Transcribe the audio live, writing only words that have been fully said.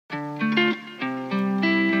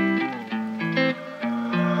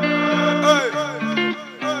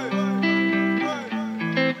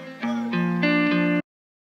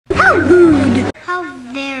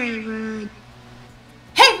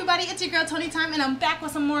ToniTime, and I'm back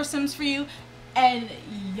with some more Sims for you. And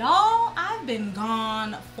y'all, I've been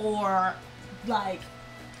gone for like,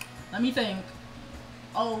 let me think,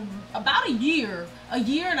 about a year,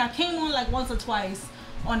 and I came on like once or twice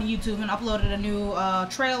on YouTube and uploaded a new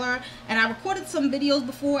trailer, and I recorded some videos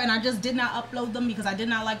before and I just did not upload them because I did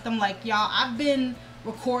not like them. Like, y'all, I've been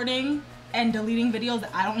recording and deleting videos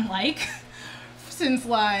that I don't like since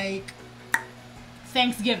like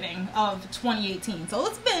Thanksgiving of 2018. So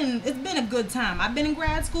it's been a good time. I've been in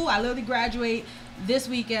grad school. I literally graduate this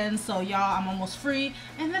weekend, so y'all, I'm almost free,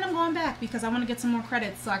 and then I'm going back because I want to get some more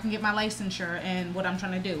credits so I can get my licensure and what I'm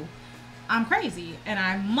trying to do. I'm crazy and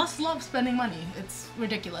I must love spending money. It's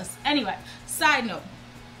ridiculous. Anyway, side note,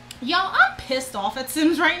 y'all, I'm pissed off at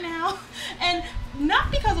Sims right now, and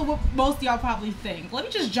not because of what most of y'all probably think. Let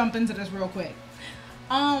me just jump into this real quick.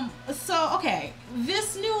 So okay,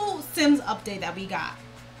 this new Sims update that we got,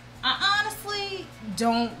 I honestly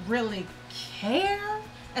don't really care.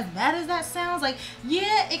 As bad as that sounds, like,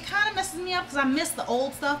 yeah, it kind of messes me up because I miss the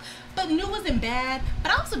old stuff, but new isn't bad.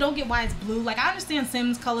 But I also don't get why it's blue. Like, I understand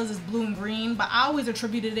Sims colors is blue and green, but I always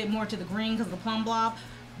attributed it more to the green because of the plum blob.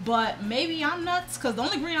 But maybe I'm nuts because the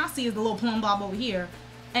only green I see is the little plum blob over here,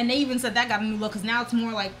 and they even said that got a new look because now it's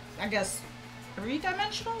more like, I guess,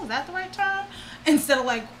 three-dimensional. Is that the right term? Instead of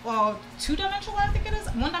like two-dimensional, I think it is.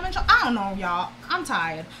 One-dimensional. I don't know, y'all. I'm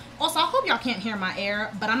tired. Also, I hope y'all can't hear my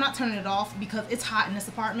air, but I'm not turning it off because it's hot in this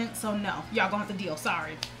apartment. So no, y'all gonna have to deal.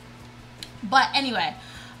 Sorry. But anyway,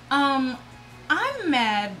 I'm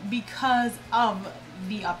mad because of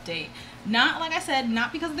the update. Not, like I said,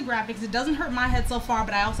 not because of the graphics. It doesn't hurt my head so far,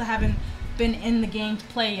 but I also haven't been in the game to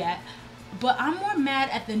play yet. But I'm more mad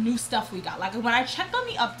at the new stuff we got. Like, when I checked on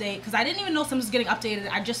the update, because I didn't even know Sims was getting updated.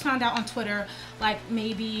 I just found out on Twitter, like,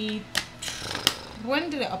 maybe, when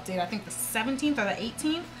did it update? I think the 17th or the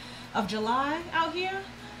 18th of July out here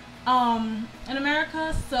in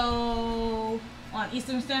America. So, on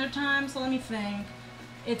Eastern Standard Time. So, let me think.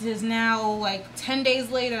 It is now, like, 10 days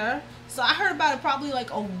later. So, I heard about it probably,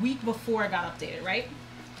 like, a week before it got updated, right?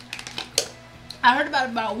 I heard about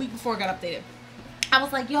it about a week before it got updated. I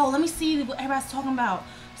was like, yo, let me see what everybody's talking about.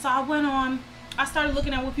 So I went on, I started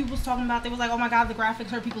looking at what people was talking about. They was like, oh my god, the graphics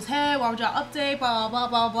hurt people's head. Why would y'all update? Blah, blah,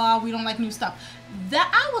 blah, blah. We don't like new stuff. That,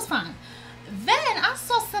 I was fine. Then I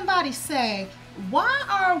saw somebody say,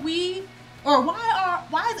 why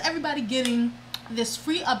is everybody getting this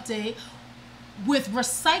free update with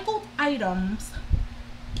recycled items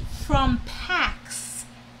from packs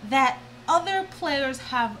that other players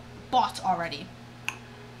have bought already?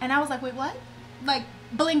 And I was like, wait, what? Like,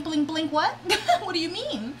 blink, blink, blink, what? What do you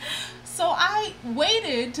mean? So I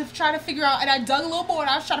waited to try to figure out, and I dug a little more, and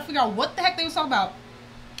I was trying to figure out what the heck they was talking about.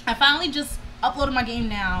 I finally just uploaded my game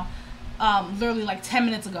now, literally like 10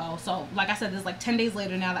 minutes ago. So, like I said, this is like 10 days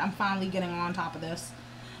later now that I'm finally getting on top of this.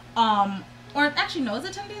 Or actually, no, is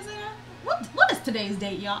it 10 days later? What is today's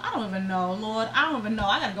date, y'all? I don't even know, Lord. I don't even know.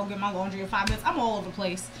 I gotta go get my laundry in 5 minutes. I'm all over the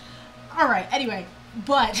place. Alright, anyway,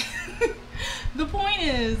 but the point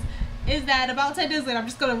is that about 10 days later, I'm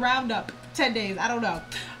just gonna round up 10 days, I don't know.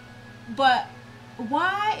 But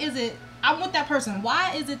why is it, I'm with that person,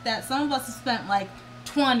 why is it that some of us have spent like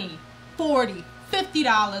 $20, $40,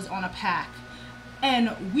 $50 on a pack,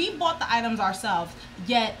 and we bought the items ourselves,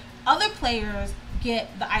 yet other players get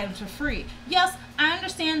the items for free? Yes, I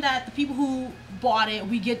understand that the people who bought it,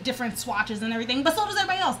 we get different swatches and everything, but so does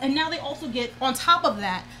everybody else. And now they also get, on top of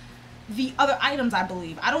that, the other items, I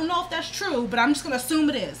believe. I don't know if that's true, but I'm just gonna assume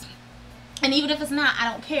it is. And even if it's not, I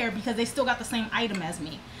don't care because they still got the same item as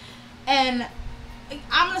me. And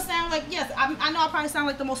I'm gonna sound like, yes, I know I probably sound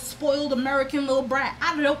like the most spoiled American little brat.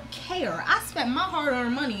 I don't care. I spent my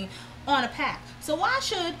hard-earned money on a pack. So why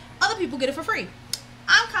should other people get it for free?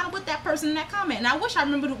 I'm kind of with that person in that comment. And I wish I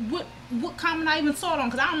remembered what comment I even saw it on,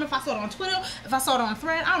 because I don't remember if I saw it on Twitter, if I saw it on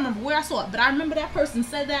Thread. I don't remember where I saw it. But I remember that person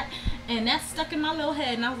said that, and that stuck in my little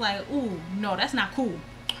head. And I was like, ooh, no, that's not cool.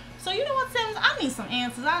 So you know what, Sims? I need some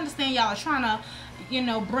answers. I understand y'all are trying to, you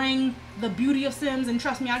know, bring the beauty of Sims, and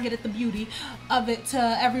trust me, I get it, the beauty of it to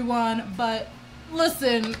everyone. But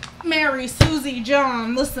listen, Mary, Susie,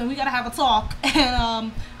 John, listen, we gotta have a talk. And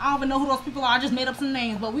I don't even know who those people are. I just made up some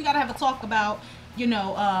names, but we gotta have a talk about, you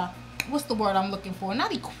know, what's the word I'm looking for?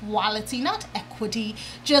 Not equality, not equity.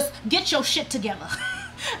 Just get your shit together.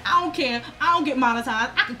 I don't care. I don't get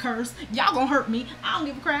monetized. I can curse. Y'all gonna hurt me. I don't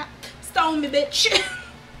give a crap. Stone me, bitch.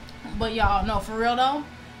 But y'all, no, for real though,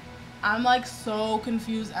 I'm like so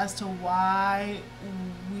confused as to why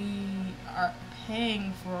we are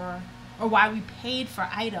paying for, or why we paid for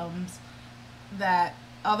items that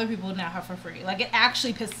other people now have for free. Like, it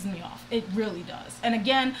actually pisses me off. It really does. And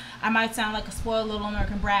again, I might sound like a spoiled little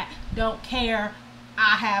American brat. Don't care.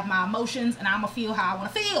 I have my emotions, and I'm gonna feel how I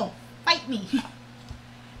want to feel. Fight me.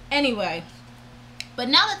 Anyway, but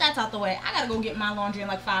now that that's out the way, I gotta go get my laundry in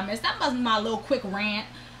like 5 minutes. That was my little quick rant.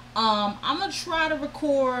 I'm gonna try to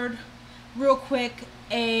record real quick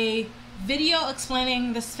a video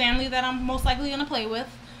explaining this family that I'm most likely gonna play with,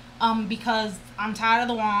 because I'm tired of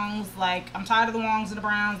the Wongs. Like, I'm tired of the Wongs and the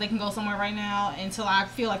Browns. They can go somewhere right now until I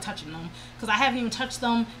feel like touching them, because I haven't even touched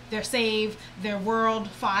them, their save, their world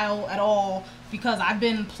file at all, because I've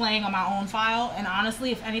been playing on my own file. And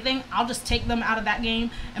honestly, if anything, I'll just take them out of that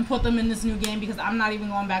game and put them in this new game, because I'm not even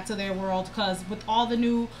going back to their world, because with all the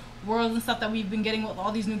new worlds and stuff that we've been getting with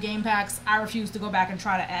all these new game packs, I refuse to go back and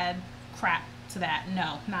try to add crap to that.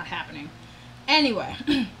 No, not happening. Anyway,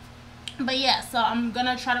 but yeah, so I'm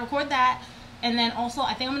gonna try to record that, and then also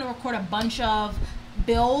I think I'm gonna record a bunch of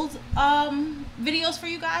build videos for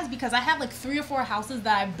you guys, because I have like 3 or 4 houses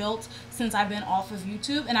that I've built since I've been off of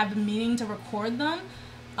YouTube, and I've been meaning to record them,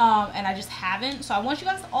 and I just haven't. So I want you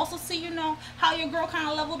guys to also see, you know, how your girl kind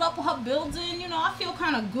of leveled up with her building. You know, I feel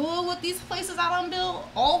kind of good with these places I done built,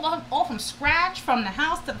 all from scratch, from the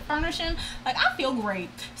house to the furnishing. Like, I feel great.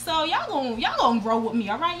 So y'all gonna grow with me,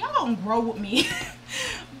 all right? Y'all gonna grow with me.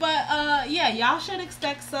 But yeah, y'all should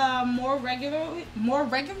expect some more regularly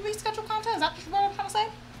scheduled content. Is that what I'm trying to say?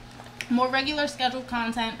 More regular scheduled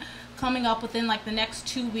content coming up within like the next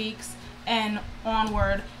 2 weeks and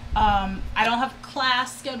onward. I don't have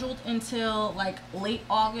class scheduled until like late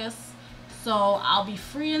August, so I'll be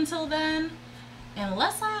free until then,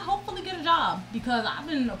 unless I hopefully get a job, because I've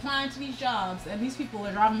been applying to these jobs and these people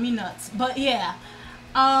are driving me nuts. But yeah,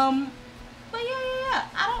 I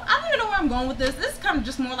don't even know where I'm going with this. This is kind of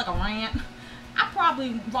just more like a rant. I'm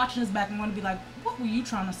probably watching this back and want to be like, what were you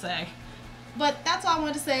trying to say? But that's all I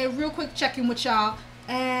wanted to say. Real quick check-in with y'all,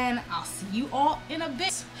 and I'll see you all in a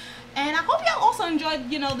bit. And I hope y'all also enjoyed,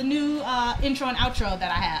 you know, the new intro and outro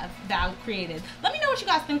that I created. Let me know what you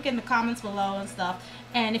guys think in the comments below and stuff.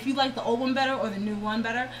 And if you like the old one better or the new one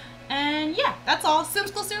better. And yeah, that's all.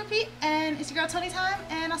 Sims Close to Repeat. And it's your girl ToniTime.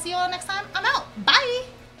 And I'll see you all next time. I'm out. Bye.